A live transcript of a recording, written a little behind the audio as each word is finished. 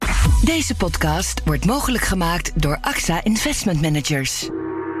Deze podcast wordt mogelijk gemaakt door AXA Investment Managers.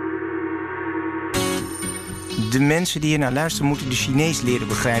 De mensen die hier naar luisteren moeten de Chinees leren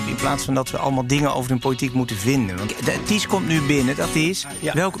begrijpen, in plaats van dat we allemaal dingen over hun politiek moeten vinden. Want Ties komt nu binnen, dat is...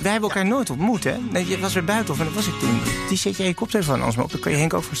 Ja. Wij hebben elkaar nooit ontmoet, hè? Nee, je was weer buiten, en dat was ik toen. Ties, zet jij je koptelefoon anders maar op, dan kan je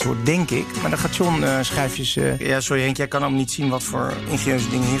Henk ook verstoren, denk ik. Maar dan gaat John schuifjes... Ja, sorry Henk, jij kan allemaal niet zien wat voor ingenieuze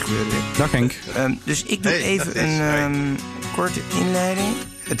dingen hier gebeuren. Dag Henk. Dus ik doe even een korte inleiding.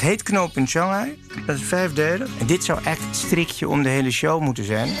 Het heet Knooppunt Shanghai, dat is 5 delen. En dit zou echt het strikje om de hele show moeten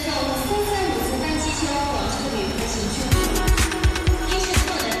zijn.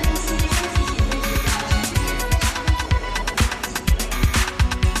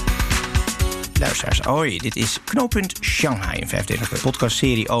 Luisteraars, hoi, dit is Knooppunt Shanghai, een 5-delige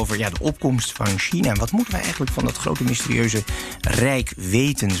podcastserie over de opkomst van China. En wat moeten wij eigenlijk van dat grote mysterieuze rijk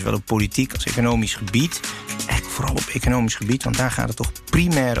weten, zowel op politiek als economisch gebied? Eigenlijk vooral op economisch gebied, want daar gaat het toch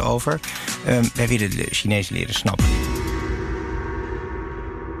primair over. Wij willen de Chinezen leren snappen.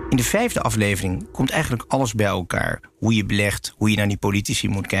 In de 5e aflevering komt eigenlijk alles bij elkaar. Hoe je belegt, hoe je naar die politici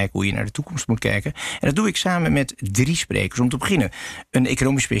moet kijken, hoe je naar de toekomst moet kijken. En dat doe ik samen met 3 sprekers. Om te beginnen, een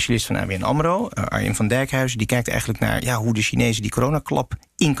economisch specialist van ABN AMRO, Arjen van Dijkhuizen. Die kijkt eigenlijk naar hoe de Chinezen die coronaklap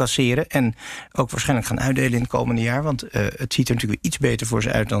incasseren. En ook waarschijnlijk gaan uitdelen in het komende jaar. Want het ziet er natuurlijk weer iets beter voor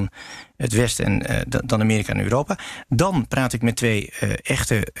ze uit dan het Westen en dan Amerika en Europa. Dan praat ik met 2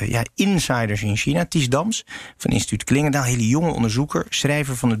 echte insiders in China. Ties Dams van instituut Klingendaal, hele jonge onderzoeker,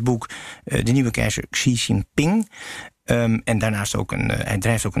 schrijver van het boek De Nieuwe Keizer Xi Jinping. En daarnaast ook hij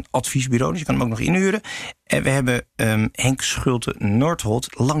drijft ook een adviesbureau, dus je kan hem ook nog inhuren. En we hebben Henk Schulte-Nordholt,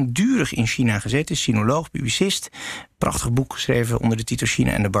 langdurig in China gezeten, is sinoloog, publicist. Prachtig boek geschreven onder de titel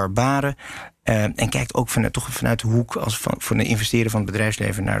China en de Barbaren. En kijkt ook vanuit de hoek voor de investeren van het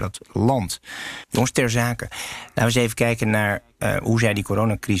bedrijfsleven naar dat land. Jongens, ter zake. Laten we eens even kijken naar hoe zij die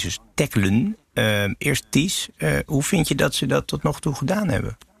coronacrisis tackelen. Eerst Ties, hoe vind je dat ze dat tot nog toe gedaan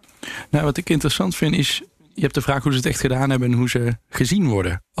hebben? Nou, wat ik interessant vind is, je hebt de vraag hoe ze het echt gedaan hebben en hoe ze gezien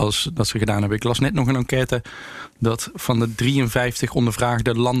worden als dat ze gedaan hebben. Ik las net nog een enquête dat van de 53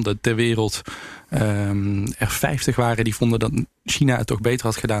 ondervraagde landen ter wereld er 50 waren die vonden dat China het toch beter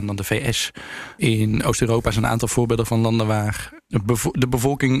had gedaan dan de VS. In Oost-Europa zijn een aantal voorbeelden van landen waar de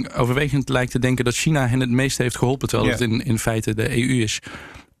bevolking overwegend lijkt te denken dat China hen het meeste heeft geholpen, terwijl het in feite de EU is.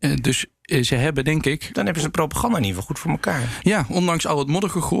 Dus ze hebben, denk ik... Dan hebben ze propaganda in ieder geval goed voor elkaar. Ja, ondanks al het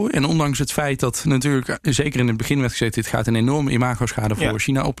moddergegooi en ondanks het feit dat natuurlijk, zeker in het begin werd gezegd, dit gaat een enorme imagoschade voor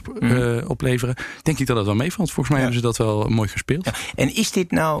China opleveren, denk ik dat het wel meevalt. Volgens mij hebben ze dat wel mooi gespeeld. Ja. En is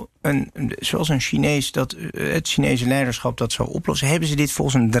dit nou zoals een Chinees, dat het Chinese leiderschap dat zou oplossen? Hebben ze dit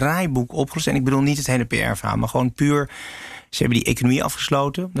volgens een draaiboek opgelost? En ik bedoel niet het hele PR-verhaal, maar gewoon puur, ze hebben die economie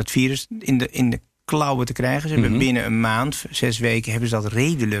afgesloten, dat virus in de klauwen te krijgen. Ze hebben binnen een maand, 6 weken, hebben ze dat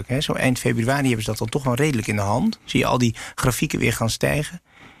redelijk. Zo eind februari hebben ze dat dan toch wel redelijk in de hand. Zie je al die grafieken weer gaan stijgen.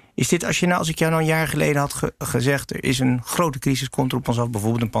 Is dit, als ik jou nou een jaar geleden had gezegd, er is een grote crisis, komt er op ons af,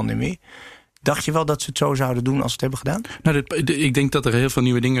 bijvoorbeeld een pandemie. Dacht je wel dat ze het zo zouden doen als ze het hebben gedaan? Nou, ik denk dat er heel veel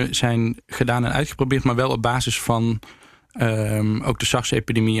nieuwe dingen zijn gedaan en uitgeprobeerd, maar wel op basis van ook de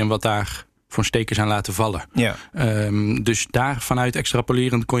SARS-epidemie en wat daar voor stekers aan laten vallen. Ja. Dus daar vanuit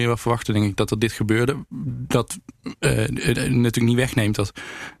extrapolerend kon je wel verwachten, denk ik, dat er dit gebeurde. Dat natuurlijk niet wegneemt dat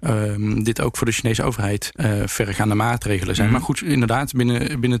dit ook voor de Chinese overheid verregaande maatregelen zijn. Maar goed, inderdaad,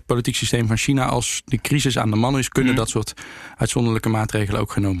 binnen het politiek systeem van China, als de crisis aan de man is, kunnen dat soort uitzonderlijke maatregelen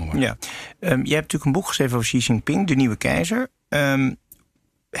ook genomen worden. Ja. Jij hebt natuurlijk een boek geschreven over Xi Jinping, De Nieuwe Keizer.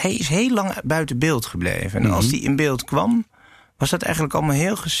 Hij is heel lang buiten beeld gebleven. En als hij in beeld kwam, was dat eigenlijk allemaal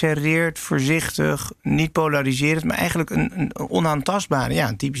heel geserreerd, voorzichtig, niet polariserend, maar eigenlijk een onaantastbare,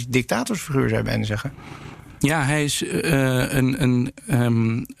 een typisch dictatorsfiguur zou je bijna zeggen. Ja, hij is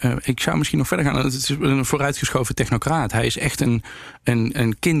ik zou misschien nog verder gaan. Het is een vooruitgeschoven technocraat. Hij is echt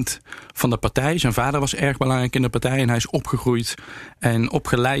een kind van de partij. Zijn vader was erg belangrijk in de partij en hij is opgegroeid en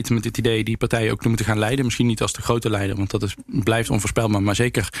opgeleid met het idee die partij ook te moeten gaan leiden. Misschien niet als de grote leider, want dat blijft onvoorspelbaar, maar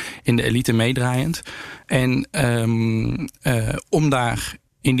zeker in de elite meedraaiend. En om daar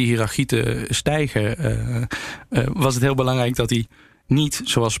in die hiërarchie te stijgen, was het heel belangrijk dat hij niet,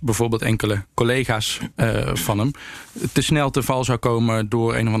 zoals bijvoorbeeld enkele collega's van hem, te snel te val zou komen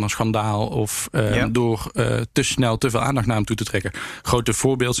door een of ander schandaal of door te snel te veel aandacht naar hem toe te trekken. Grote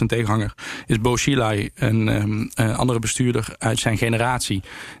voorbeeld, zijn tegenhanger, is Bo Xilai, een andere bestuurder uit zijn generatie.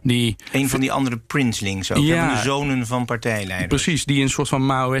 Een van die andere princelings ook, van de zonen van partijleiders. Precies, die een soort van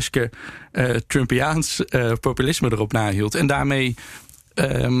Maoeske Trumpiaans populisme erop nahield. En daarmee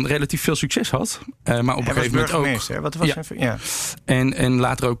relatief veel succes had. Maar op een gegeven moment ook. Wat was En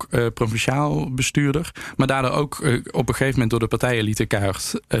later ook provinciaal bestuurder. Maar daardoor ook op een gegeven moment door de partijelite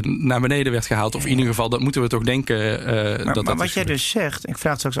keihard naar beneden werd gehaald. Of in ieder geval, dat moeten we toch denken. Maar wat jij dus zegt, ik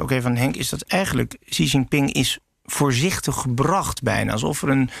vraag het straks ook even aan Henk, is dat eigenlijk Xi Jinping is voorzichtig gebracht bijna. Alsof er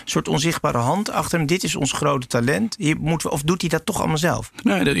een soort onzichtbare hand achter hem. Dit is ons grote talent. Of doet hij dat toch allemaal zelf?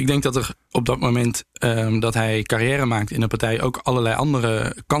 Nee, ik denk dat er op dat moment dat hij carrière maakt in een partij ook allerlei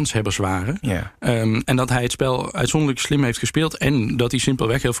andere kanshebbers waren. Ja. En dat hij het spel uitzonderlijk slim heeft gespeeld. En dat hij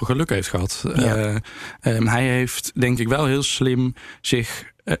simpelweg heel veel geluk heeft gehad. Ja. Hij heeft denk ik wel heel slim zich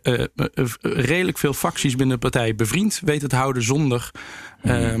redelijk veel facties binnen de partij bevriend weten te houden zonder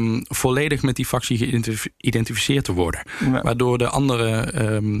volledig met die factie geïdentificeerd te worden. Ja. Waardoor de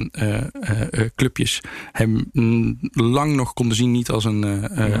andere clubjes hem lang nog konden zien niet als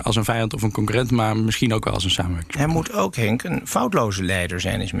een vijand of een concurrent, maar misschien ook wel als een samenwerking. Hij moet ook, Henk, een foutloze leider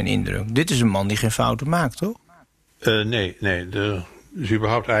zijn, is mijn indruk. Dit is een man die geen fouten maakt, toch? Nee. Het is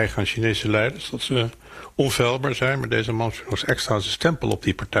überhaupt eigen aan Chinese leiders dat ze onfeilbaar zijn, maar deze man heeft nog extra zijn stempel op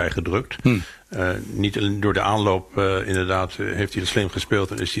die partij gedrukt. Niet alleen door de aanloop, inderdaad, heeft hij het slim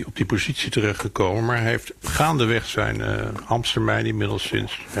gespeeld en is hij op die positie terechtgekomen, maar hij heeft gaandeweg zijn ambtstermijn, inmiddels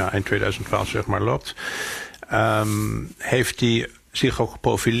sinds eind 2012 zeg maar loopt, heeft hij zich ook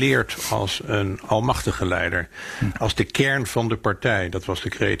geprofileerd als een almachtige leider. Als de kern van de partij, dat was de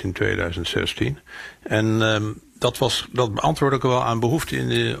kreet in 2016. En dat beantwoordde ook wel aan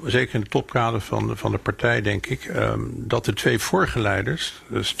behoefte, zeker in de topkader van de partij, denk ik, dat de twee vorige leiders,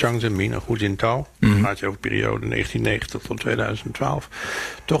 dus Jiang Zemin en Hu Jintao, gaat je over de periode 1990 tot 2012,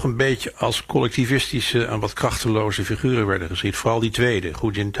 toch een beetje als collectivistische en wat krachteloze figuren werden gezien. Vooral die tweede,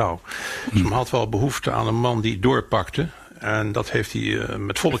 Hu Jintao. Dus men had wel behoefte aan een man die doorpakte. En dat heeft hij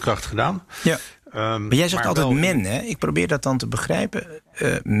met volle kracht gedaan. Ja. Maar jij zegt altijd men, hè? Ik probeer dat dan te begrijpen.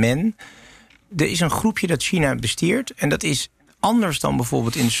 Men. Er is een groepje dat China bestiert. En dat is anders dan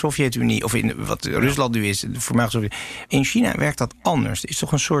bijvoorbeeld in de Sovjet-Unie. Of in wat Rusland nu is. De voormalige Sovjet. In China werkt dat anders. Er is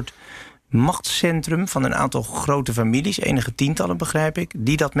toch een soort machtscentrum van een aantal grote families. Enige tientallen, begrijp ik.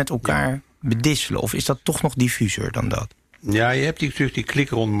 Die dat met elkaar bedisselen. Of is dat toch nog diffuser dan dat? Ja, je hebt natuurlijk die klik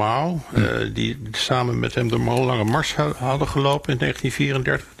rond Mao, die samen met hem de Lange Mars hadden gelopen in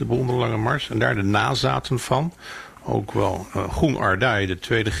 1934, de beroemde Lange Mars, en daar de nazaten van. Ook wel Groen Ardai, de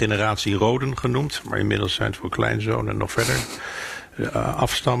tweede generatie Roden genoemd, maar inmiddels zijn het voor kleinzonen en nog verder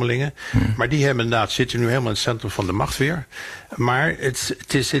afstammelingen. Maar die hebben inderdaad, zitten nu helemaal in het centrum van de macht weer. Maar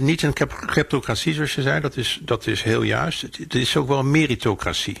het is niet een kleptocratie, zoals je zei, dat is heel juist. Het is ook wel een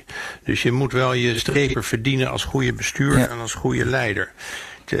meritocratie. Dus je moet wel je strepen verdienen als goede bestuurder en als goede leider.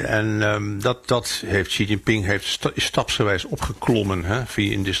 En dat heeft Xi Jinping stapsgewijs opgeklommen.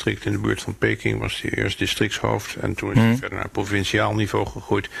 Via een district in de buurt van Peking was hij eerst districtshoofd. En toen is hij verder naar provinciaal niveau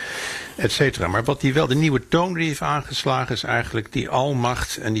gegroeid. Et cetera. Maar wat hij wel, de nieuwe toon die hij heeft aangeslagen, is eigenlijk die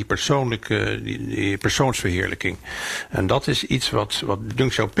almacht en die persoonlijke, die persoonsverheerlijking. En dat is iets wat Deng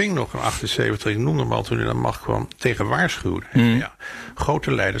Xiaoping nog in 1978, ik noemde hem al toen hij naar de macht kwam, tegen waarschuwde. Ja,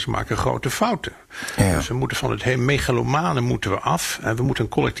 grote leiders maken grote fouten. Ja. Dus we moeten van het megalomane moeten we af. En we moeten een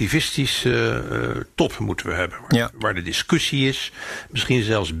collectivistische top moeten we hebben. Waar de discussie is. Misschien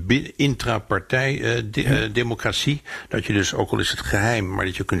zelfs intrapartij democratie. Dat je dus, ook al is het geheim, maar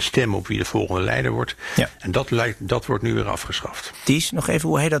dat je kunt stemmen op wie de volgende leider wordt. Ja. En dat wordt nu weer afgeschaft. Ties, nog even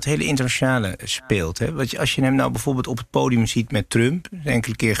hoe hij dat hele internationale speelt. Hè? Want als je hem nou bijvoorbeeld op het podium ziet met Trump, een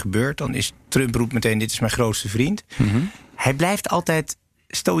enkele keer gebeurt, dan is Trump roept meteen, dit is mijn grootste vriend. Hij blijft altijd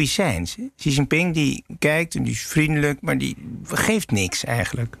stoïcijns. Xi Jinping die kijkt en die is vriendelijk, maar die geeft niks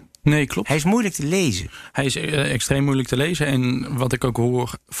eigenlijk. Nee, klopt. Hij is moeilijk te lezen. Hij is extreem moeilijk te lezen. En wat ik ook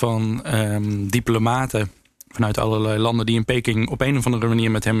hoor van diplomaten vanuit allerlei landen die in Peking op een of andere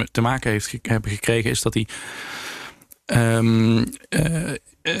manier met hem te maken hebben gekregen, is dat hij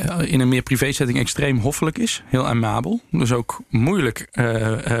in een meer privé-setting extreem hoffelijk is. Heel amabel. Dus ook moeilijk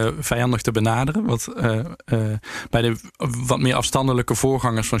vijandig te benaderen. Wat bij de wat meer afstandelijke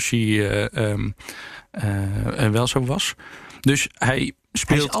voorgangers van Xi wel zo was. Dus hij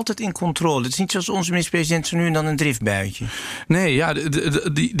speelt... Hij is altijd in controle. Het is niet zoals onze minister-president zo nu en dan een driftbuitje. Nee, ja,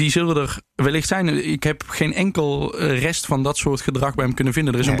 die zullen er wellicht zijn. Ik heb geen enkel rest van dat soort gedrag bij hem kunnen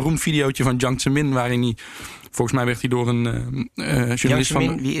vinden. Er is een beroemd videootje van Jiang Zemin waarin hij... Volgens mij werd hij door een journalist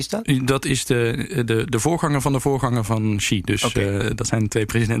van... Wie is dat? Dat is de voorganger van de voorganger van Xi. Dus dat zijn 2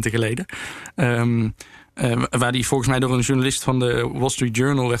 presidenten geleden. waar die volgens mij door een journalist van de Wall Street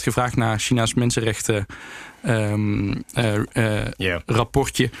Journal werd gevraagd naar China's mensenrechten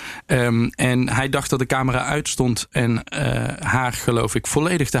rapportje. En hij dacht dat de camera uitstond en haar, geloof ik,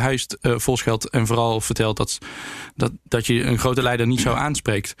 volledig de huis vol scheldt en vooral vertelt dat je een grote leider niet zo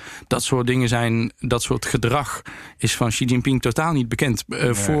aanspreekt. Dat soort dingen zijn, dat soort gedrag is van Xi Jinping totaal niet bekend.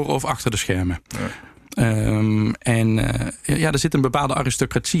 Voor of achter de schermen. Er zit een bepaalde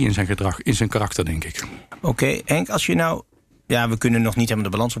aristocratie in zijn gedrag, in zijn karakter, denk ik. Oké, Henk, als je nou... Ja, we kunnen nog niet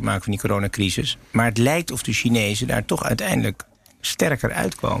helemaal de balans opmaken van die coronacrisis. Maar het lijkt of de Chinezen daar toch uiteindelijk sterker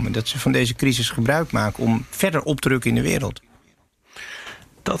uitkomen. Dat ze van deze crisis gebruik maken om verder op te drukken in de wereld.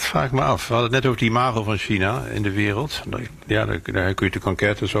 Dat vraag ik me af. We hadden het net over die imago van China in de wereld. Ja, daar kun je natuurlijk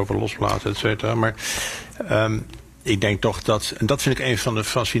enquêtes over loslaten, et cetera. Maar ik denk toch dat, en dat vind ik een van de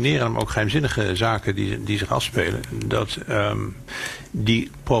fascinerende, maar ook geheimzinnige zaken die zich afspelen. Dat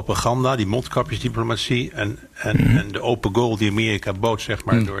die propaganda, die mondkapjesdiplomatie en de open goal die Amerika bood, zeg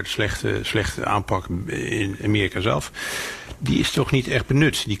maar, door het slechte aanpak in Amerika zelf, die is toch niet echt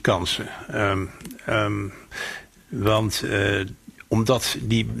benut, die kansen. Omdat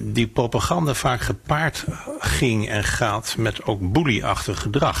die propaganda vaak gepaard ging en gaat met ook bully-achtig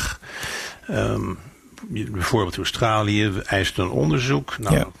gedrag. Bijvoorbeeld Australië eist een onderzoek.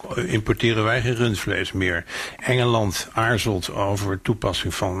 Nou, importeren wij geen rundvlees meer. Engeland aarzelt over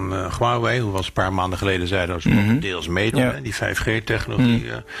toepassing van Huawei. Hoe was een paar maanden geleden zeiden ze deels meedoen. Die 5G-technologie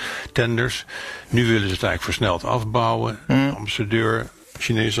tenders. Nu willen ze het eigenlijk versneld afbouwen. De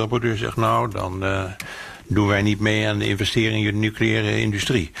Chinese ambassadeur zegt nou, dan doen wij niet mee aan de investering in de nucleaire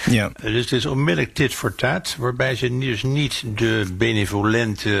industrie. Ja. Dus het is onmiddellijk tit voor tat, waarbij ze dus niet de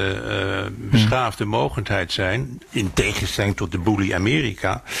benevolente, beschaafde mogendheid zijn, in tegenstelling tot de bully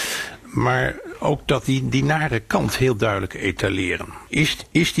Amerika, maar ook dat die nare kant heel duidelijk etaleren.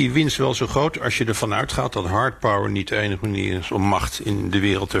 Is die winst wel zo groot als je ervan uitgaat dat hard power niet de enige manier is om macht in de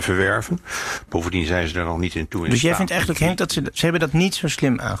wereld te verwerven? Bovendien zijn ze er nog niet in toe in Dus staat. jij vindt eigenlijk, Henk, dat ze hebben dat niet zo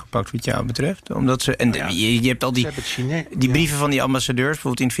slim aangepakt wat jou betreft? Omdat ze, en je hebt al die brieven van die ambassadeurs,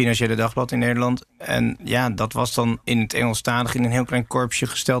 bijvoorbeeld in het Financiële Dagblad in Nederland. En ja, dat was dan in het Engelstalig in een heel klein korpsje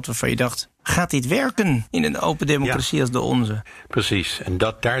gesteld waarvan je dacht, gaat dit werken in een open democratie als de onze? Precies. En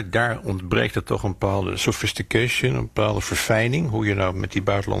daar ontbreekt er toch een bepaalde sophistication, een bepaalde verfijning, hoe je nou met die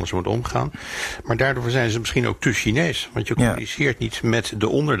buitenlanders moet omgaan. Maar daardoor zijn ze misschien ook te Chinees. Want je communiceert niet met de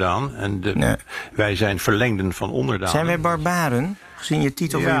onderdaan. En wij zijn verlengden van onderdaan. Zijn wij barbaren? Gezien je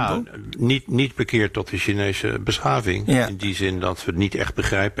titel van je boek? Niet bekeerd tot de Chinese beschaving. Ja. In die zin dat we het niet echt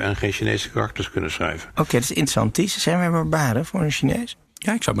begrijpen en geen Chinese karakters kunnen schrijven. Oké, dat is interessant. Ties, zijn wij barbaren voor een Chinees?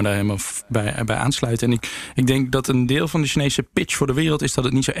 Ja, ik zou me daar helemaal bij aansluiten. En ik denk dat een deel van de Chinese pitch voor de wereld is dat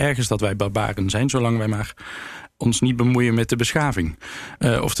het niet zo erg is dat wij barbaren zijn, zolang wij maar ons niet bemoeien met de beschaving.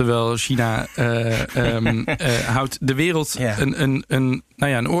 Oftewel, China houdt de wereld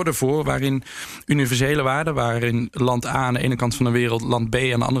een orde voor waarin universele waarden, waarin land A aan de ene kant van de wereld, land B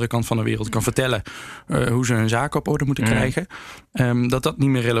aan de andere kant van de wereld kan vertellen hoe ze hun zaken op orde moeten krijgen. Dat niet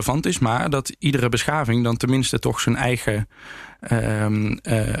meer relevant is, maar dat iedere beschaving dan tenminste toch zijn eigen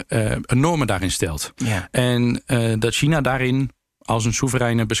normen daarin stelt. Ja. En dat China daarin als een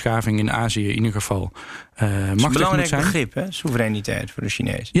soevereine beschaving in Azië in ieder geval machtig moet zijn. Een belangrijk begrip, hè? Soevereiniteit voor de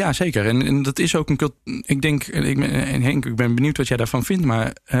Chinezen. Ja, zeker. En dat is ook ik ben benieuwd wat jij daarvan vindt,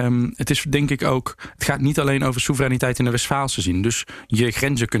 maar het is denk ik ook, het gaat niet alleen over soevereiniteit in de Westfaalse zin, dus je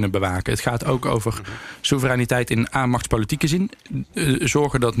grenzen kunnen bewaken. Het gaat ook over soevereiniteit in machtspolitieke zin.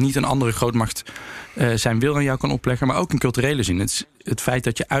 Zorgen dat niet een andere grootmacht zijn wil aan jou kan opleggen, maar ook in culturele zin. Het feit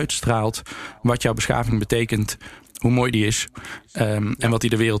dat je uitstraalt wat jouw beschaving betekent, hoe mooi die is en wat die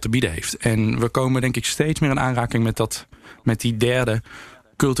de wereld te bieden heeft. En we komen denk ik steeds meer in aanraking met die derde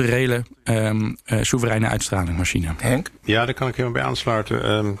culturele soevereine uitstraling van China. Henk? Ja, daar kan ik helemaal bij aansluiten.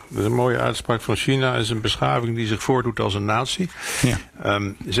 Dat is een mooie uitspraak van China. Het is een beschaving die zich voordoet als een natie. Ja.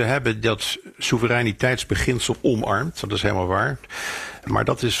 Ze hebben dat soevereiniteitsbeginsel omarmd. Dat is helemaal waar. Maar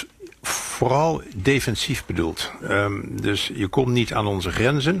dat is vooral defensief bedoeld. Dus je komt niet aan onze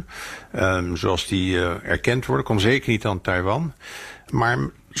grenzen, zoals die erkend worden. Kom zeker niet aan Taiwan. Maar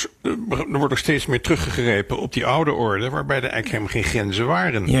er wordt ook steeds meer teruggegrepen op die oude orde, waarbij er eigenlijk helemaal geen grenzen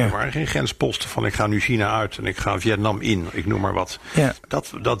waren. Ja. Er waren geen grensposten van ik ga nu China uit en ik ga Vietnam in, ik noem maar wat. Ja.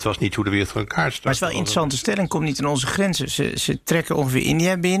 Dat was niet hoe de wereld van elkaar staat. Maar het is wel een interessante stelling, komt niet aan onze grenzen. Ze trekken ongeveer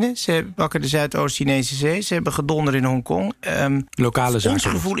India binnen, ze pakken de Zuidoost-Chinese zee, ze hebben gedonder in Hongkong. Lokale zaken. Ons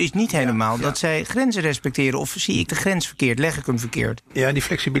gevoel is niet helemaal dat zij grenzen respecteren, of zie ik de grens verkeerd, leg ik hem verkeerd? Ja, die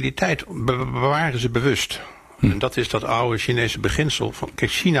flexibiliteit bewaren ze bewust. En dat is dat oude Chinese beginsel.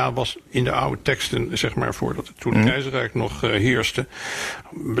 Kijk, China was in de oude teksten, zeg maar, voordat het toen het keizerrijk nog heerste,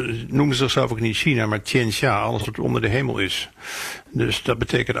 noemden ze zichzelf ook niet China, maar Tianxia, alles wat onder de hemel is. Dus dat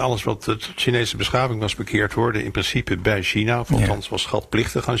betekent alles wat de Chinese beschaving was bekeerd worden, in principe bij China, of althans was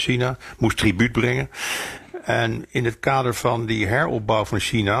schatplichtig aan China, moest tribuut brengen. En in het kader van die heropbouw van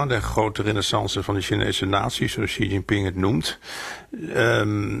China, de grote renaissance van de Chinese natie, zoals Xi Jinping het noemt,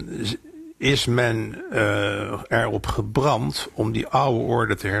 is men erop gebrand om die oude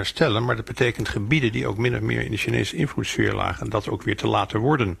orde te herstellen. Maar dat betekent gebieden die ook min of meer in de Chinese invloedssfeer lagen, dat ook weer te laten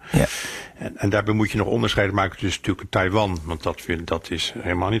worden. Ja. En daarbij moet je nog onderscheid maken tussen natuurlijk Taiwan, want dat is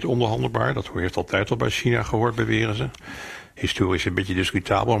helemaal niet onderhandelbaar. Dat heeft altijd al bij China gehoord, beweren ze. Historisch een beetje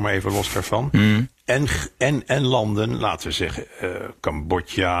discutabel, maar even los daarvan. En landen, laten we zeggen,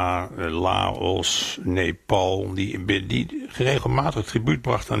 Cambodja, Laos, Nepal, die regelmatig tribuut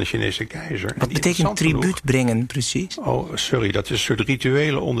brachten aan de Chinese keizer. Wat betekent tribuut brengen precies? Oh, sorry, dat is een soort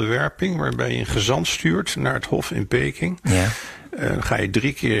rituele onderwerping waarbij je een gezant stuurt naar het hof in Peking. Ja. Ga je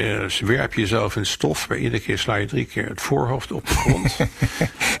 3 keer, werp je jezelf in stof. Bij iedere keer sla je 3 keer het voorhoofd op de grond.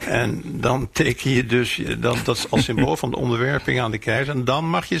 En dan teken je dus, dat is als symbool van de onderwerping aan de keizer. En dan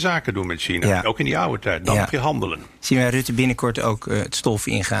mag je zaken doen met China. Ja. Ook in die oude tijd. Dan mag je handelen. Zien wij Rutte binnenkort ook het stof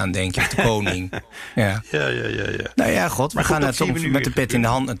ingaan, denk je, of de koning? Ja. Nou ja, god, we gaan toch met de pet in de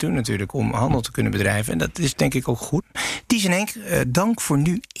hand naartoe natuurlijk, om handel te kunnen bedrijven. En dat is denk ik ook goed. Ties en Henk, dank voor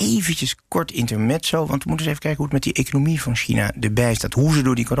nu eventjes kort intermezzo. Want we moeten eens even kijken hoe het met die economie van China erbij staat. Hoe ze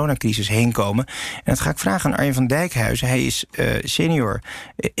door die coronacrisis heen komen. En dat ga ik vragen aan Arjen van Dijkhuizen. Hij is senior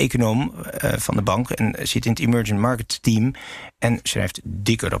econoom van de bank en zit in het Emerging Markets team. En schrijft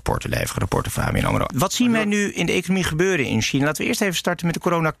dikke rapporten, lijvige rapporten voor ABN AMRO. Wat zien wij nu in de economie gebeuren in China? Laten we eerst even starten met de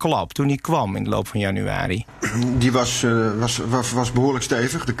coronaklap. Toen die kwam in de loop van januari. Die was behoorlijk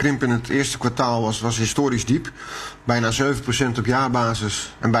stevig. De krimp in het eerste kwartaal was historisch diep. Bijna 7% op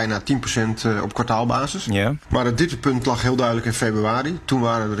jaarbasis en bijna 10% op kwartaalbasis. Ja. Maar het dieptepunt lag heel duidelijk in februari. Toen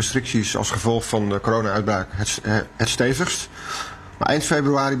waren de restricties als gevolg van de corona-uitbraak het stevigst. Maar eind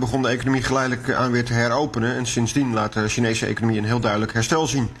februari begon de economie geleidelijk aan weer te heropenen. En sindsdien laat de Chinese economie een heel duidelijk herstel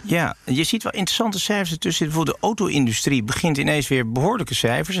zien. Ja, je ziet wel interessante cijfers ertussen. Bijvoorbeeld de auto-industrie begint ineens weer behoorlijke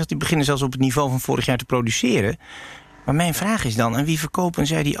cijfers. Die beginnen zelfs op het niveau van vorig jaar te produceren. Maar mijn vraag is dan, aan wie verkopen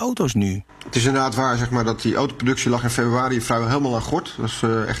zij die auto's nu? Het is inderdaad waar, zeg maar, dat die autoproductie lag in februari vrijwel helemaal aan gort. Dat is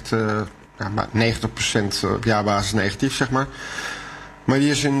echt 90% op jaarbasis negatief, zeg maar. Maar die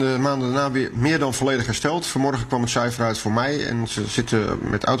is in de maanden daarna weer meer dan volledig hersteld. Vanmorgen kwam het cijfer uit voor mei. En ze zitten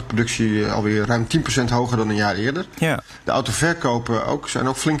met autoproductie alweer ruim 10% hoger dan een jaar eerder. Ja. De autoverkopen zijn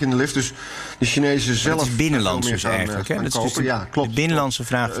ook flink in de lift. Dus de Chinezen zelf... Dat is binnenlands dus eigenlijk. Hè? Dat is dus klopt, de binnenlandse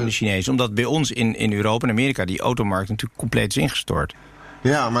vraag van de Chinezen. Omdat bij ons in Europa en Amerika die automarkt natuurlijk compleet is ingestort.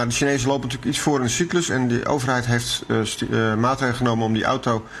 Ja, maar de Chinezen lopen natuurlijk iets voor in de cyclus. En de overheid heeft maatregelen genomen om die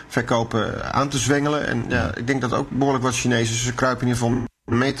autoverkopen aan te zwengelen. En ja, ik denk dat ook behoorlijk wat Chinezen, ze kruipen in ieder geval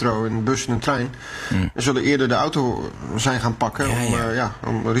een metro, een bus en een trein. En zullen eerder de auto zijn gaan pakken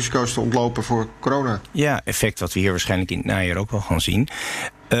om risico's te ontlopen voor corona. Ja, effect wat we hier waarschijnlijk in het najaar ook wel gaan zien.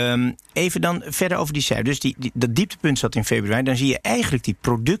 Even dan verder over die cijfers. Dus dat dieptepunt zat in februari. Dan zie je eigenlijk die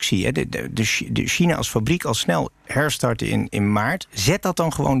productie, de China als fabriek al snel herstarten in maart. Zet dat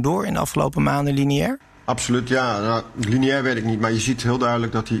dan gewoon door in de afgelopen maanden lineair? Absoluut, ja. Nou, lineair weet ik niet, maar je ziet heel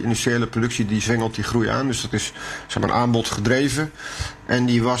duidelijk dat die industriële productie, die zwengelt die groei aan. Dus dat is, zeg maar, aanbod gedreven. En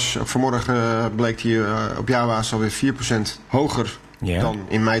die was, vanmorgen bleek die op jaarbasis alweer 4% hoger dan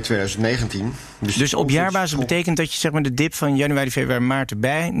in mei 2019. Dus op jaarbasis betekent dat je, zeg maar, de dip van januari, februari, maart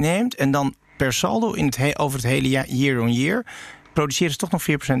erbij neemt. En dan per saldo over het hele jaar, year on year, produceren ze toch nog 4%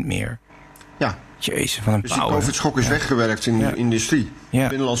 meer. Ja. Jezus, van een dus die COVID-schok is weggewerkt in de industrie. Ja. De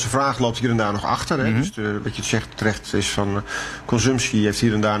binnenlandse vraag loopt hier en daar nog achter. Hè? Dus wat je zegt terecht is van consumptie heeft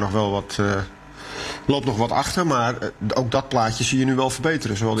hier en daar nog wel wat... loopt nog wat achter, maar ook dat plaatje zie je nu wel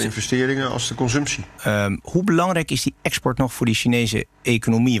verbeteren. Zowel de investeringen als de consumptie. Hoe belangrijk is die export nog voor die Chinese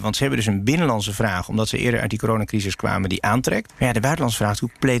economie? Want ze hebben dus een binnenlandse vraag, omdat ze eerder uit die coronacrisis kwamen, die aantrekt. Maar ja, de buitenlandse vraag is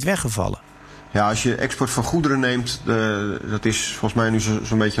compleet weggevallen. Ja, als je export van goederen neemt, dat is volgens mij nu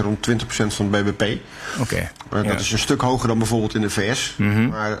zo'n beetje rond 20% van het bbp. Oké. Dat is een stuk hoger dan bijvoorbeeld in de VS.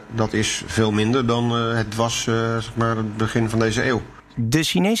 Maar dat is veel minder dan het was zeg maar het begin van deze eeuw. De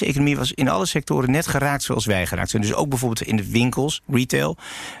Chinese economie was in alle sectoren net geraakt zoals wij geraakt zijn. Dus ook bijvoorbeeld in de winkels, retail.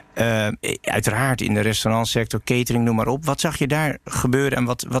 Uiteraard in de restaurantsector, catering, noem maar op. Wat zag je daar gebeuren en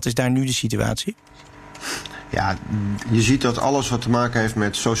wat is daar nu de situatie? Ja, je ziet dat alles wat te maken heeft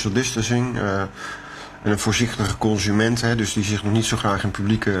met social distancing en een voorzichtige consument, dus die zich nog niet zo graag in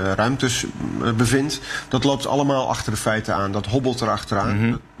publieke ruimtes bevindt, dat loopt allemaal achter de feiten aan. Dat hobbelt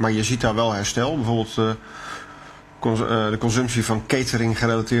erachteraan. Maar je ziet daar wel herstel. Bijvoorbeeld de consumptie van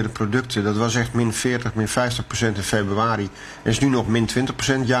catering-gerelateerde producten. Dat was echt min 40, min 50% in februari. En is nu nog min 20%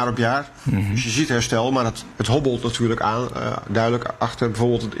 jaar op jaar. Mm-hmm. Dus je ziet herstel, maar het hobbelt natuurlijk duidelijk achter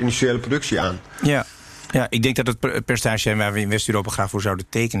bijvoorbeeld de industriële productie aan. Ja. Ja, ik denk dat het percentage zijn waar we in West-Europa graag voor zouden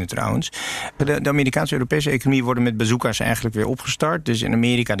tekenen trouwens. De Amerikaanse en Europese economie worden met bazooka's eigenlijk weer opgestart. Dus in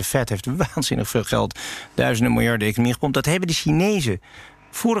Amerika, de Fed heeft waanzinnig veel geld, duizenden miljarden de economie gepompt. Dat hebben de Chinezen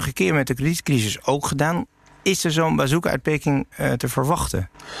vorige keer met de kredietcrisis ook gedaan. Is er zo'n bazooka uit Peking te verwachten?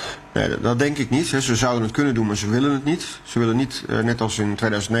 Nee, dat denk ik niet. Ze zouden het kunnen doen, maar ze willen het niet. Ze willen niet, net als in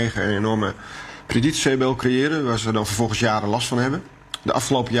 2009, een enorme kredietcbl creëren, waar ze dan vervolgens jaren last van hebben. De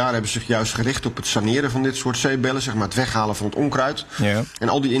afgelopen jaren hebben ze zich juist gericht op het saneren van dit soort cb'len, zeg maar het weghalen van het onkruid. Ja. En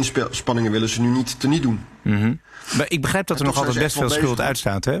al die inspanningen willen ze nu niet teniet doen. Mm-hmm. Maar ik begrijp dat er nog altijd best veel schuld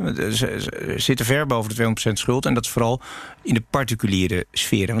uitstaat. Hè? Ze zitten ver boven de 200% schuld. En dat is vooral in de particuliere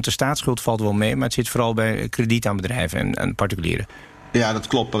sferen. Want de staatsschuld valt wel mee, maar het zit vooral bij krediet aan bedrijven en particulieren. Ja, dat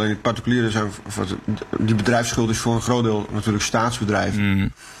klopt. Alleen de particulieren zijn. Die bedrijfsschuld is voor een groot deel natuurlijk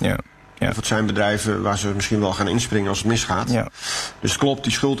staatsbedrijven. Ja. Ja. Of het zijn bedrijven waar ze misschien wel gaan inspringen als het misgaat. Ja. Dus klopt,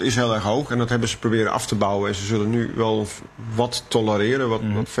 die schuld is heel erg hoog. En dat hebben ze proberen af te bouwen. En ze zullen nu wel wat tolereren, wat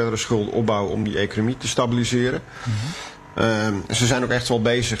verdere schulden opbouwen om die economie te stabiliseren. Ze zijn ook echt wel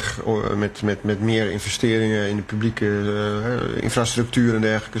bezig met meer investeringen in de publieke infrastructuur en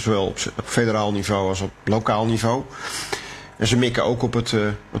dergelijke. Zowel op federaal niveau als op lokaal niveau. En ze mikken ook op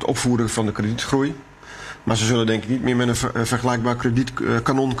het opvoeren van de kredietgroei. Maar ze zullen denk ik niet meer met een vergelijkbaar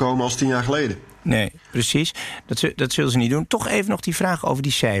kredietkanon komen als 10 jaar geleden. Nee, precies. Dat zullen ze niet doen. Toch even nog die vraag over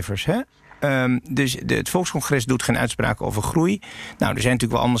die cijfers. Hè? Dus het Volkscongres doet geen uitspraken over groei. Nou, er zijn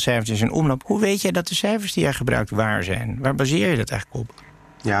natuurlijk wel andere cijfers in zijn omloop. Hoe weet jij dat de cijfers die jij gebruikt waar zijn? Waar baseer je dat eigenlijk op?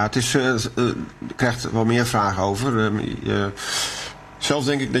 Ja, het is, je krijgt wel meer vragen over. Zelf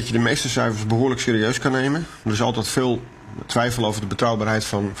denk ik dat je de meeste cijfers behoorlijk serieus kan nemen. Er is altijd veel twijfel over de betrouwbaarheid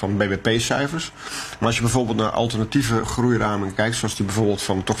van BBP-cijfers. Maar als je bijvoorbeeld naar alternatieve groeiramingen kijkt, zoals die bijvoorbeeld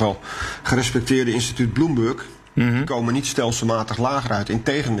van toch wel gerespecteerde instituut Bloomberg, die komen niet stelselmatig lager uit.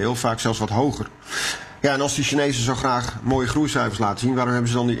 Integendeel, vaak zelfs wat hoger. Ja, en als die Chinezen zo graag mooie groeicijfers laten zien, waarom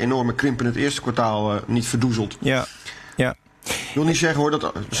hebben ze dan die enorme krimp in het eerste kwartaal niet verdoezeld? Ja. Ik wil niet zeggen hoor,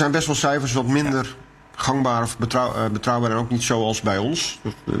 er zijn best wel cijfers wat minder gangbaar of betrouwbaar en ook niet zoals bij ons.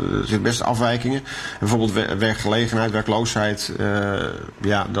 Er zitten best afwijkingen. Bijvoorbeeld werkgelegenheid, werkloosheid.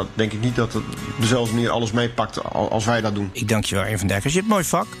 Dat denk ik niet dat het op dezelfde manier alles meepakt als wij dat doen. Ik dank je wel, Erwin van Dijk. Als je het mooi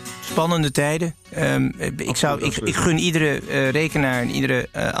vak, spannende tijden. Ik gun iedere rekenaar en iedere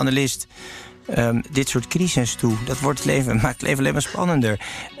analist dit soort crisis toe. Dat maakt het leven alleen maar spannender.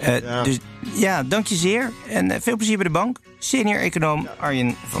 Dus ja, dank je zeer. En veel plezier bij de bank. Senior econoom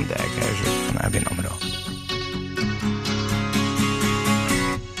Arjen van Dijkhuizen van ABN AMRO.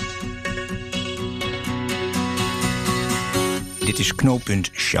 Dit is Knooppunt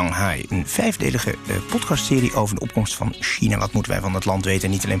Shanghai, een 5-delige podcastserie over de opkomst van China. Wat moeten wij van het land weten?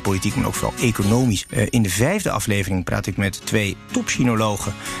 Niet alleen politiek, maar ook vooral economisch. In de 5e aflevering praat ik met 2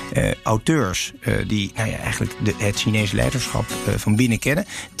 top-Chinologen, auteurs, die eigenlijk het Chinese leiderschap van binnen kennen.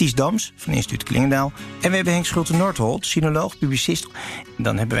 Ties Dams van Instituut Klingendaal. En we hebben Henk Schulte-Nordholt, sinoloog, publicist.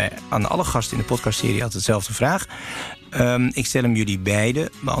 Dan hebben wij aan alle gasten in de podcastserie altijd dezelfde vraag. Ik stel hem jullie beiden,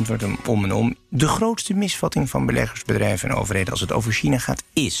 beantwoord hem om en om. De grootste misvatting van beleggers, bedrijven en overheden als het over China gaat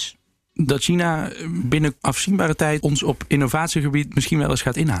is dat China binnen afzienbare tijd ons op innovatiegebied misschien wel eens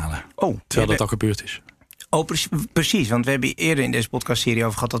gaat inhalen. Terwijl dat al gebeurd is. Precies, want we hebben eerder in deze podcastserie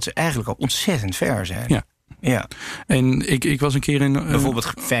over gehad dat ze eigenlijk al ontzettend ver zijn. Ja. En ik was een keer in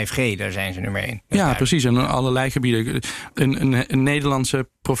bijvoorbeeld 5G, daar zijn ze nummer 1. Ja, precies. En allerlei gebieden. Een Nederlandse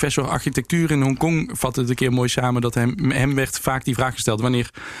professor architectuur in Hongkong vatte het een keer mooi samen dat hem werd vaak die vraag gesteld: wanneer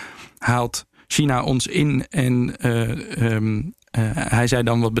haalt China ons in? En hij zei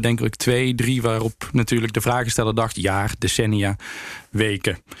dan wat bedenkelijk 2, 3, waarop natuurlijk de vragensteller dacht: jaar, decennia,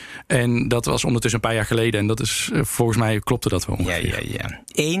 weken. En dat was ondertussen een paar jaar geleden. En dat is volgens mij klopte dat wel ongeveer. Ja.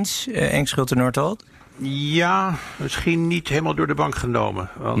 Eens, Henk Schulte-Nordholt? Ja, misschien niet helemaal door de bank genomen.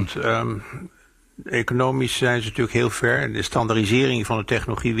 Want economisch zijn ze natuurlijk heel ver. De standaardisering van de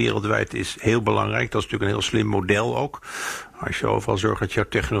technologie wereldwijd is heel belangrijk. Dat is natuurlijk een heel slim model ook. Als je overal zorgt dat jouw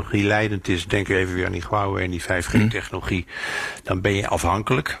technologie leidend is, denk even weer aan die Huawei en die 5G-technologie, dan ben je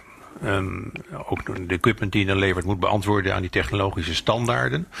afhankelijk. Ook de equipment die je dan levert moet beantwoorden aan die technologische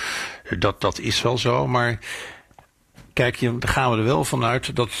standaarden. Dat is wel zo, maar Kijk, daar gaan we er wel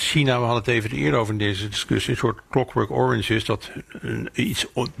vanuit dat China, we hadden het even eerder over in deze discussie, een soort clockwork orange is, dat iets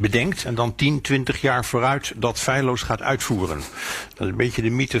bedenkt en dan 10, 20 jaar vooruit dat feilloos gaat uitvoeren. Dat is een beetje de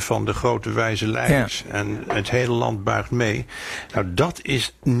mythe van de grote wijze leiders. Ja. En het hele land buigt mee. Nou, dat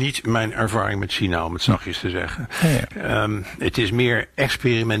is niet mijn ervaring met China, om het zachtjes te zeggen. Ja. Het is meer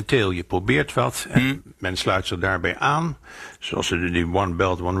experimenteel. Je probeert wat en men sluit zich daarbij aan. Zoals die One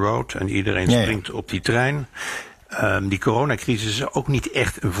Belt, One Road. En iedereen springt op die trein. Die coronacrisis is ook niet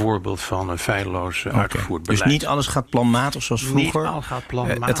echt een voorbeeld van een feilloos uitgevoerd beleid. Dus niet alles gaat planmatig zoals vroeger? Niet alles gaat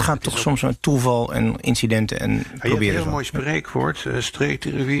planmatig. Het gaat toch soms met toeval en incidenten en proberen. Je hebt een heel mooi spreekwoord. Streek de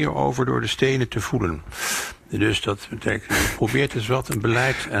rivier over door de stenen te voelen. Dus dat betekent, je probeert dus wat, een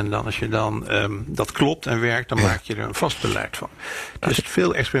beleid. En dan als je dan dat klopt en werkt, dan maak je er een vast beleid van. Het is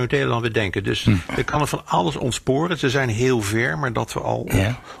veel experimenteler dan we denken. Dus er kan er van alles ontsporen. Ze zijn heel ver, maar dat we al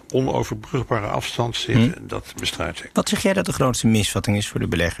op onoverbrugbare afstand zitten, dat bestrijdt zich. Wat zeg jij dat de grootste misvatting is voor de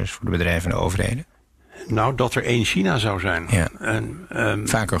beleggers, voor de bedrijven en de overheden? Nou, dat er één China zou zijn. Ja. En, vaker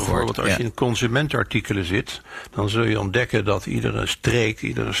gehoord. Bijvoorbeeld als je in consumentenartikelen zit, dan zul je ontdekken dat iedere streek,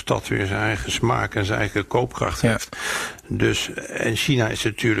 iedere stad weer zijn eigen smaak en zijn eigen koopkracht heeft. Dus, en China is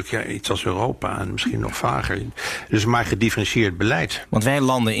natuurlijk iets als Europa en misschien nog vager. Dus maar gedifferentieerd beleid. Want wij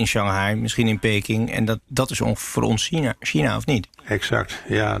landen in Shanghai, misschien in Peking, en dat is voor ons China of niet? Exact,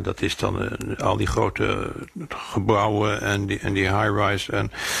 ja, dat is dan al die grote gebouwen en die high-rise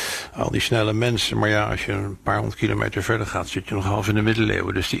en al die snelle mensen. Maar ja, als je een paar honderd kilometer verder gaat, zit je nog half in de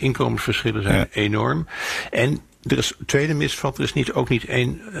middeleeuwen. Dus die inkomensverschillen zijn enorm. En er is een tweede misvat, er is ook niet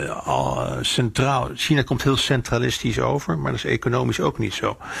één centraal. China komt heel centralistisch over, maar dat is economisch ook niet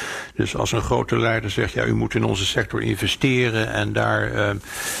zo. Dus als een grote leider zegt, ja, u moet in onze sector investeren en daar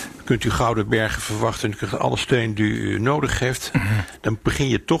kunt u gouden bergen verwachten en u krijgt alle steun die u nodig heeft, dan begin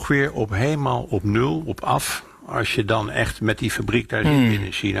je toch weer helemaal op nul, op af. Als je dan echt met die fabriek daar zit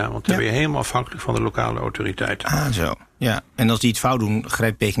in China. Want dan ben je helemaal afhankelijk van de lokale autoriteiten. Ah, zo. Ja, en als die het fout doen,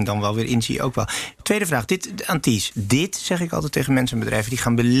 grijpt Peking dan wel weer in, zie je ook wel. Tweede vraag, Anties, dit zeg ik altijd tegen mensen en bedrijven die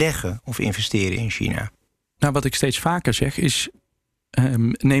gaan beleggen of investeren in China. Nou, wat ik steeds vaker zeg is,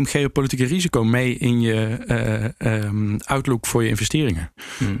 neem geopolitieke risico mee in je outlook voor je investeringen.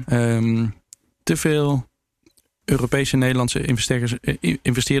 Te veel Europese en Nederlandse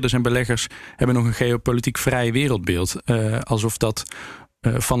investeerders en beleggers hebben nog een geopolitiek vrij wereldbeeld. Alsof dat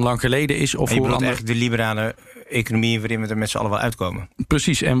van lang geleden is. Of je bedoelt eigenlijk de liberale economie waarin we er met z'n allen wel uitkomen.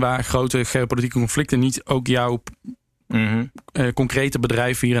 Precies, en waar grote geopolitieke conflicten niet ook jouw concrete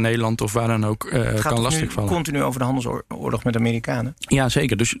bedrijven hier in Nederland of waar dan ook kan lastigvallen. Het continu over de handelsoorlog met de Amerikanen. Ja,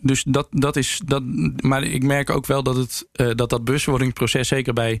 zeker. Dus dat is. Maar ik merk ook wel dat dat bewustwordingsproces,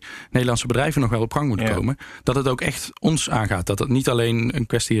 zeker bij Nederlandse bedrijven, nog wel op gang moet komen. Dat het ook echt ons aangaat. Dat het niet alleen een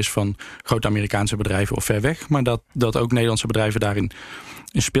kwestie is van grote Amerikaanse bedrijven of ver weg, maar dat ook Nederlandse bedrijven daarin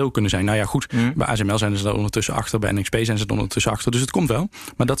een speel kunnen zijn. Nou ja, goed. Bij ASML zijn ze er ondertussen achter. Bij NXP zijn ze er ondertussen achter. Dus het komt wel.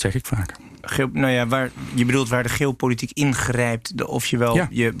 Maar dat zeg ik vaak. Je bedoelt waar de geopolitiek ingrijpt. Of je wel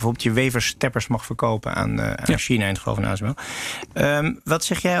bijvoorbeeld je wevers-steppers mag verkopen aan China in het geval van ASML. Wat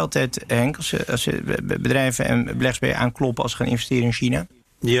zeg jij altijd, Henk, als bedrijven en beleggers bij je aankloppen als ze gaan investeren in China?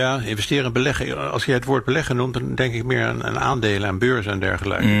 Ja, investeren en beleggen. Als je het woord beleggen noemt, dan denk ik meer aan aandelen, aan beurzen en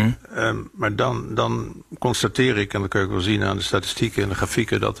dergelijke. Maar dan constateer ik, en dat kun je ook wel zien aan de statistieken en de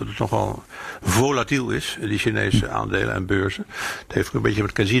grafieken, dat het nogal volatiel is, die Chinese aandelen en beurzen. Het heeft ook een beetje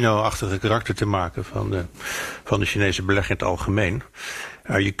met casino-achtige karakter te maken van de Chinese belegger in het algemeen.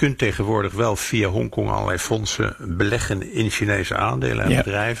 Je kunt tegenwoordig wel via Hongkong allerlei fondsen beleggen in Chinese aandelen en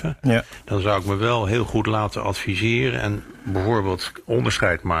bedrijven. Ja. Dan zou ik me wel heel goed laten adviseren en bijvoorbeeld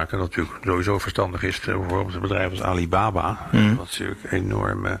onderscheid maken. Dat natuurlijk sowieso verstandig is. Bijvoorbeeld een bedrijf als Alibaba. Wat natuurlijk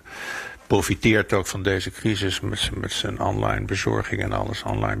enorm profiteert ook van deze crisis met zijn online bezorging en alles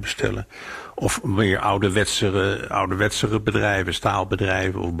online bestellen. Of meer ouderwetsere bedrijven,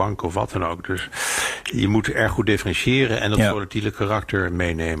 staalbedrijven of banken of wat dan ook. Dus je moet erg goed differentiëren en dat volatiele karakter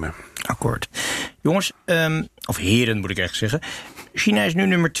meenemen. Akkoord. Jongens, of heren moet ik echt zeggen. China is nu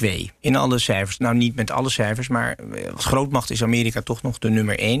nummer 2 in alle cijfers. Nou, niet met alle cijfers, maar als grootmacht is Amerika toch nog de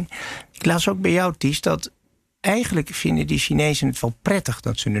nummer 1. Ik las ook bij jou, Ties, dat eigenlijk vinden die Chinezen het wel prettig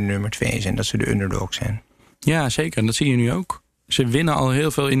dat ze de nummer 2 zijn, dat ze de underdog zijn. Ja, zeker. En dat zie je nu ook. Ze winnen al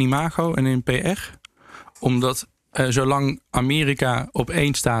heel veel in imago en in PR. Omdat zolang Amerika op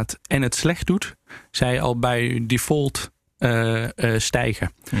 1 staat en het slecht doet, zij al bij default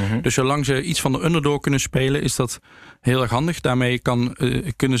stijgen. Mm-hmm. Dus zolang ze iets van de underdog kunnen spelen, is dat heel erg handig. Daarmee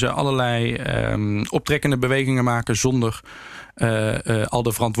kunnen ze allerlei optrekkende bewegingen maken zonder al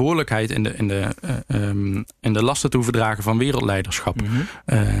de verantwoordelijkheid en de lasten te hoeven dragen van wereldleiderschap. Mm-hmm.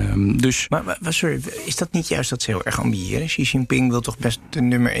 Maar sorry, is dat niet juist dat ze heel erg ambiëren? Xi Jinping wil toch best de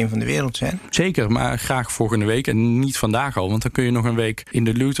nummer 1 van de wereld zijn? Zeker, maar graag volgende week en niet vandaag al. Want dan kun je nog een week in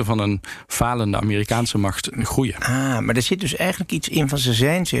de luwte van een falende Amerikaanse macht groeien. Maar er zit dus eigenlijk iets in van ze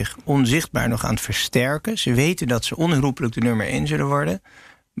zijn zich onzichtbaar nog aan het versterken. Ze weten dat ze onherroepelijk de nummer 1 zullen worden.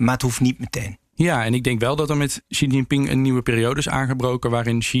 Maar het hoeft niet meteen. Ja, en ik denk wel dat er met Xi Jinping een nieuwe periode is aangebroken,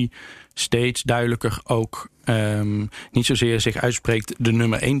 waarin Xi steeds duidelijker ook niet zozeer zich uitspreekt de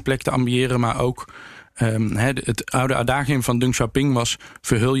nummer 1 plek te ambiëren, maar ook het oude adagium van Deng Xiaoping was: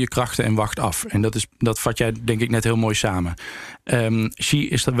 verhul je krachten en wacht af. En dat vat jij denk ik net heel mooi samen. Xi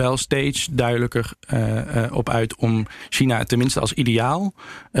is er wel steeds duidelijker op uit om China tenminste als ideaal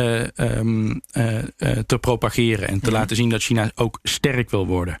te propageren en te laten zien dat China ook sterk wil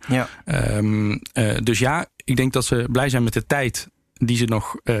worden. Ja. Dus ja, ik denk dat ze blij zijn met de tijd die ze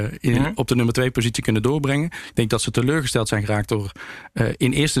nog op de nummer 2 positie kunnen doorbrengen. Ik denk dat ze teleurgesteld zijn geraakt door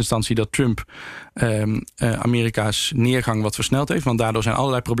in eerste instantie dat Trump Amerika's neergang wat versneld heeft. Want daardoor zijn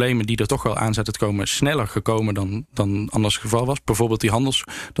allerlei problemen die er toch wel aan zaten te komen sneller gekomen dan anders het geval was. Bijvoorbeeld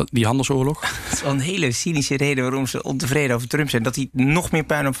die handelsoorlog. Dat is wel een hele cynische reden waarom ze ontevreden over Trump zijn. Dat hij nog meer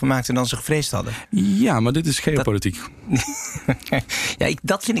puinhoop van maakte dan ze gevreesd hadden. Ja, maar dit is geopolitiek.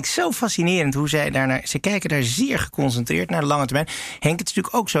 Dat vind ik zo fascinerend hoe zij daarnaar. Ze kijken daar zeer geconcentreerd naar de lange termijn. Henk, het is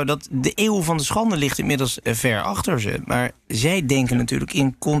natuurlijk ook zo dat de eeuw van de schande ligt inmiddels ver achter ze. Maar zij denken natuurlijk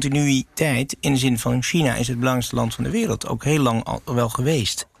in continuïteit. In de zin van China is het belangrijkste land van de wereld. Ook heel lang al wel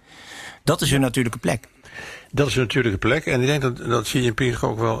geweest. Dat is hun natuurlijke plek. Dat is een natuurlijke plek. En ik denk dat Xi Jinping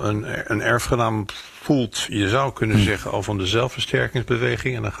ook wel een erfgenaam voelt. Je zou kunnen zeggen al van de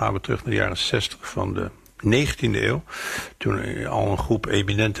zelfversterkingsbeweging. En dan gaan we terug naar de jaren 60 van de 19e eeuw. Toen al een groep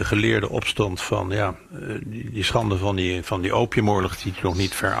eminente geleerden opstond van die schande van die opiumoorlog die nog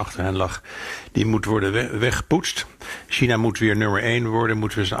niet ver achter hen lag. Die moet worden weggepoetst. China moet weer nummer 1 worden,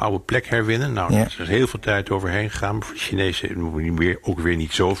 moet weer zijn oude plek herwinnen. Nou, er is heel veel tijd overheen gegaan. Maar voor de Chinezen ook weer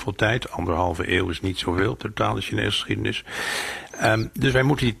niet zoveel tijd. 1,5 eeuw is niet zoveel, totale Chinese geschiedenis. Dus wij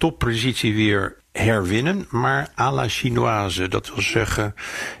moeten die toppositie weer herwinnen, maar à la Chinoise. Dat wil zeggen,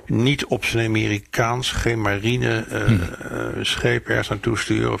 niet op zijn Amerikaans, geen marine scheep ergens naartoe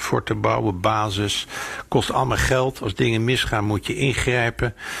sturen, forten bouwen, basis. Kost allemaal geld. Als dingen misgaan moet je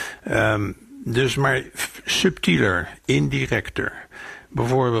ingrijpen. Dus maar subtieler, indirecter.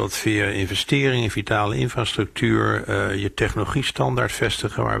 Bijvoorbeeld via investeringen, vitale infrastructuur, je technologiestandaard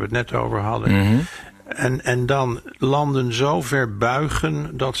vestigen, waar we het net over hadden. Mm-hmm. En dan landen zo ver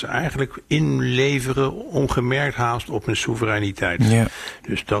buigen dat ze eigenlijk inleveren ongemerkt haast op hun soevereiniteit. Ja.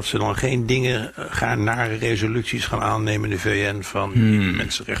 Dus dat ze dan geen dingen nare resoluties gaan aannemen in de VN van die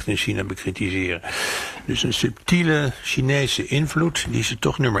mensenrechten in China bekritiseren. Dus een subtiele Chinese invloed die ze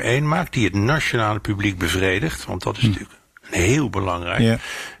toch nummer 1 maakt, die het nationale publiek bevredigt, want dat is natuurlijk heel belangrijk. Ja.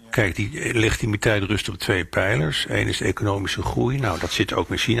 Kijk, die legitimiteit rust op 2 pijlers. 1 is economische groei. Nou, dat zit ook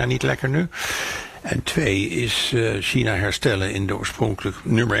met China niet lekker nu. En 2 is China herstellen in de oorspronkelijk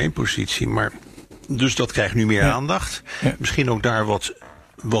nummer 1 positie. Maar dus dat krijgt nu meer aandacht. Ja. Misschien ook daar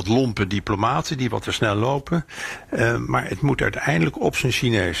wat lompe diplomaten die wat te snel lopen. Maar het moet uiteindelijk op zijn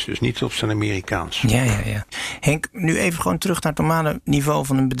Chinees. Dus niet op zijn Amerikaans. Ja. Henk, nu even gewoon terug naar het normale niveau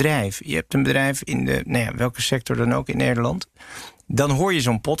van een bedrijf. Je hebt een bedrijf in welke sector dan ook in Nederland. Dan hoor je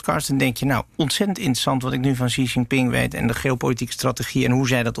zo'n podcast en denk je, nou, ontzettend interessant wat ik nu van Xi Jinping weet en de geopolitieke strategie en hoe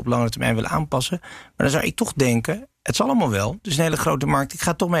zij dat op lange termijn willen aanpassen. Maar dan zou ik toch denken, het zal allemaal wel. Het is een hele grote markt, ik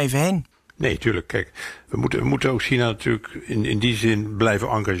ga er toch maar even heen. Nee, tuurlijk. Kijk, we moeten ook China natuurlijk in die zin blijven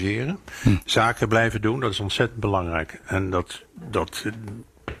engageren. Zaken blijven doen, dat is ontzettend belangrijk. En dat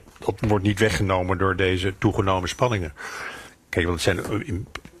wordt niet weggenomen door deze toegenomen spanningen. Kijk, want het zijn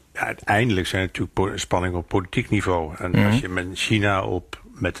uiteindelijk zijn het natuurlijk spanningen op politiek niveau. En als je met China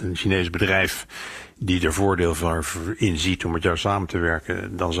met een Chinees bedrijf die er voordeel van inziet om met jou samen te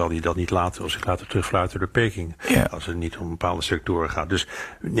werken, dan zal hij dat niet laten of zich laten terugfluiten door Peking. Ja. Als het niet om bepaalde sectoren gaat. Dus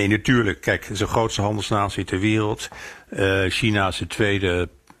nee, natuurlijk, kijk, het is de grootste handelsnatie ter wereld. China is de tweede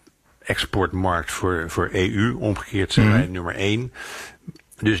exportmarkt voor EU. Omgekeerd zijn wij nummer 1.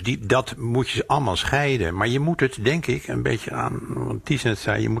 Dus dat moet je allemaal scheiden. Maar je moet het, denk ik, een beetje aan, want Ties net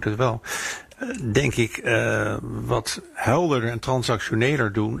zei, je moet het wel, denk ik, wat helderder en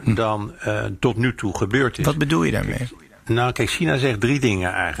transactioneler doen dan tot nu toe gebeurd is. Wat bedoel je daarmee? Nou, kijk, China zegt 3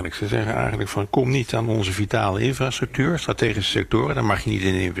 dingen eigenlijk. Ze zeggen eigenlijk van, kom niet aan onze vitale infrastructuur, strategische sectoren, daar mag je niet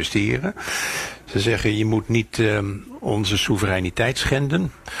in investeren. Ze zeggen, je moet niet onze soevereiniteit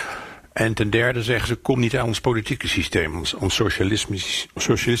schenden. En ten derde zeggen ze, kom niet aan ons politieke systeem. Ons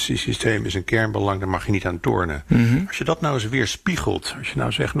socialistisch systeem is een kernbelang, daar mag je niet aan tornen. Mm-hmm. Als je dat nou eens weer spiegelt, als je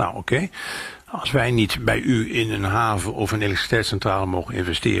nou zegt, nou oké, als wij niet bij u in een haven of een elektriciteitscentrale mogen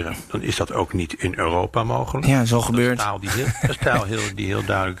investeren, dan is dat ook niet in Europa mogelijk. Ja, zo gebeurt. Dat is taal die heel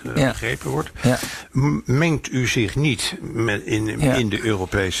duidelijk begrepen wordt. Ja. Mengt u zich niet in de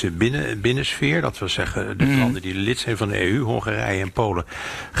Europese binnensfeer, dat wil zeggen de landen die lid zijn van de EU, Hongarije en Polen,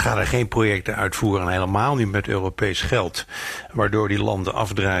 gaan er geen projecten uitvoeren en helemaal niet met Europees geld, waardoor die landen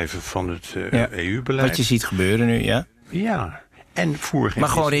afdrijven van het EU-beleid. Wat je ziet gebeuren nu, ja. Ja. En voer geen maar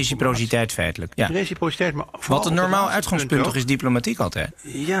gewoon reciprociteit feitelijk. Ja. Reciprociteit, maar wat een normaal uitgangspunt toch is diplomatiek altijd.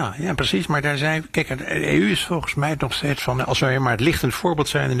 Ja, precies. Maar daar zijn. Kijk, de EU is volgens mij nog steeds van, als wij maar het lichtend voorbeeld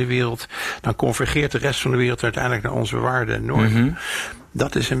zijn in de wereld, dan convergeert de rest van de wereld uiteindelijk naar onze waarden en normen. Mm-hmm.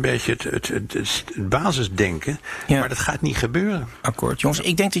 Dat is een beetje het basisdenken. Ja. Maar dat gaat niet gebeuren. Akkoord. Jongens,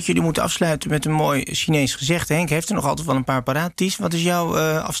 ik denk dat jullie moeten afsluiten met een mooi Chinees gezegde. Henk heeft er nog altijd wel een paar paraat. Ties, wat is jouw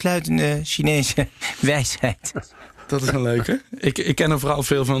afsluitende Chinese wijsheid? Dat is een leuke. Ik ken er vooral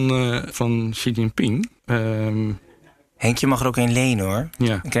veel van Xi Jinping. Henk, je mag er ook een lenen, hoor.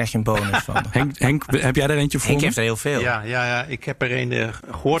 Ja. Dan krijg je een bonus van. Henk, heb jij er eentje voor? Henk heeft er heel veel. Ja. Ik heb er een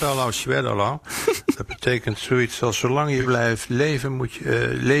Guodalao Xuedalao. Dat betekent zoiets als, zolang je blijft leven, moet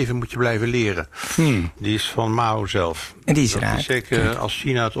je blijven leren. Die is van Mao zelf. En die is raar. Zeker als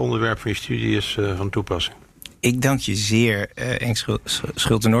China het onderwerp van je studie is van toepassing. Ik dank je zeer, Henk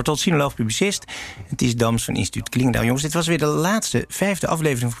Schulte-Noordholt, sinoloog, publicist. En Ties Dams van Instituut Klingendaal. Jongens, dit was weer de laatste 5e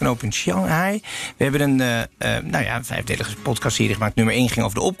aflevering van Knooppunt Shanghai. We hebben een 5-delige podcastserie gemaakt. Nummer 1 ging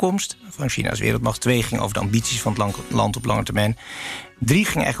over de opkomst van China's wereldmacht. 2 ging over de ambities van het land op lange termijn. 3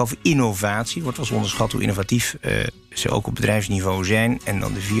 ging eigenlijk over innovatie. Wordt wel eens onderschat hoe innovatief ze ook op bedrijfsniveau zijn. En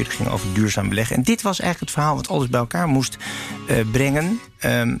dan de 4 ging over duurzaam beleggen. En dit was eigenlijk het verhaal wat alles bij elkaar moest brengen.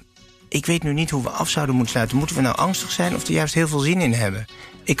 Ik weet nu niet hoe we af zouden moeten sluiten. Moeten we nou angstig zijn of er juist heel veel zin in hebben?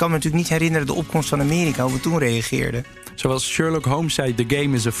 Ik kan me natuurlijk niet herinneren de opkomst van Amerika, hoe we toen reageerden. Zoals Sherlock Holmes zei, the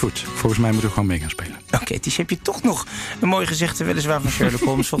game is afoot. Volgens mij moeten we gewoon mee gaan spelen. Oké, Ties, heb je toch nog een mooi gezegde, weliswaar van Sherlock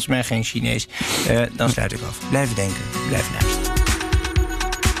Holmes. Volgens mij geen Chinees. Dan sluit ik af. Blijven denken, blijven luisteren.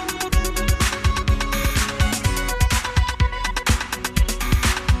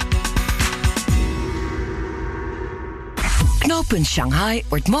 Knooppunt Shanghai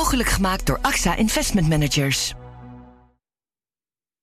wordt mogelijk gemaakt door AXA Investment Managers.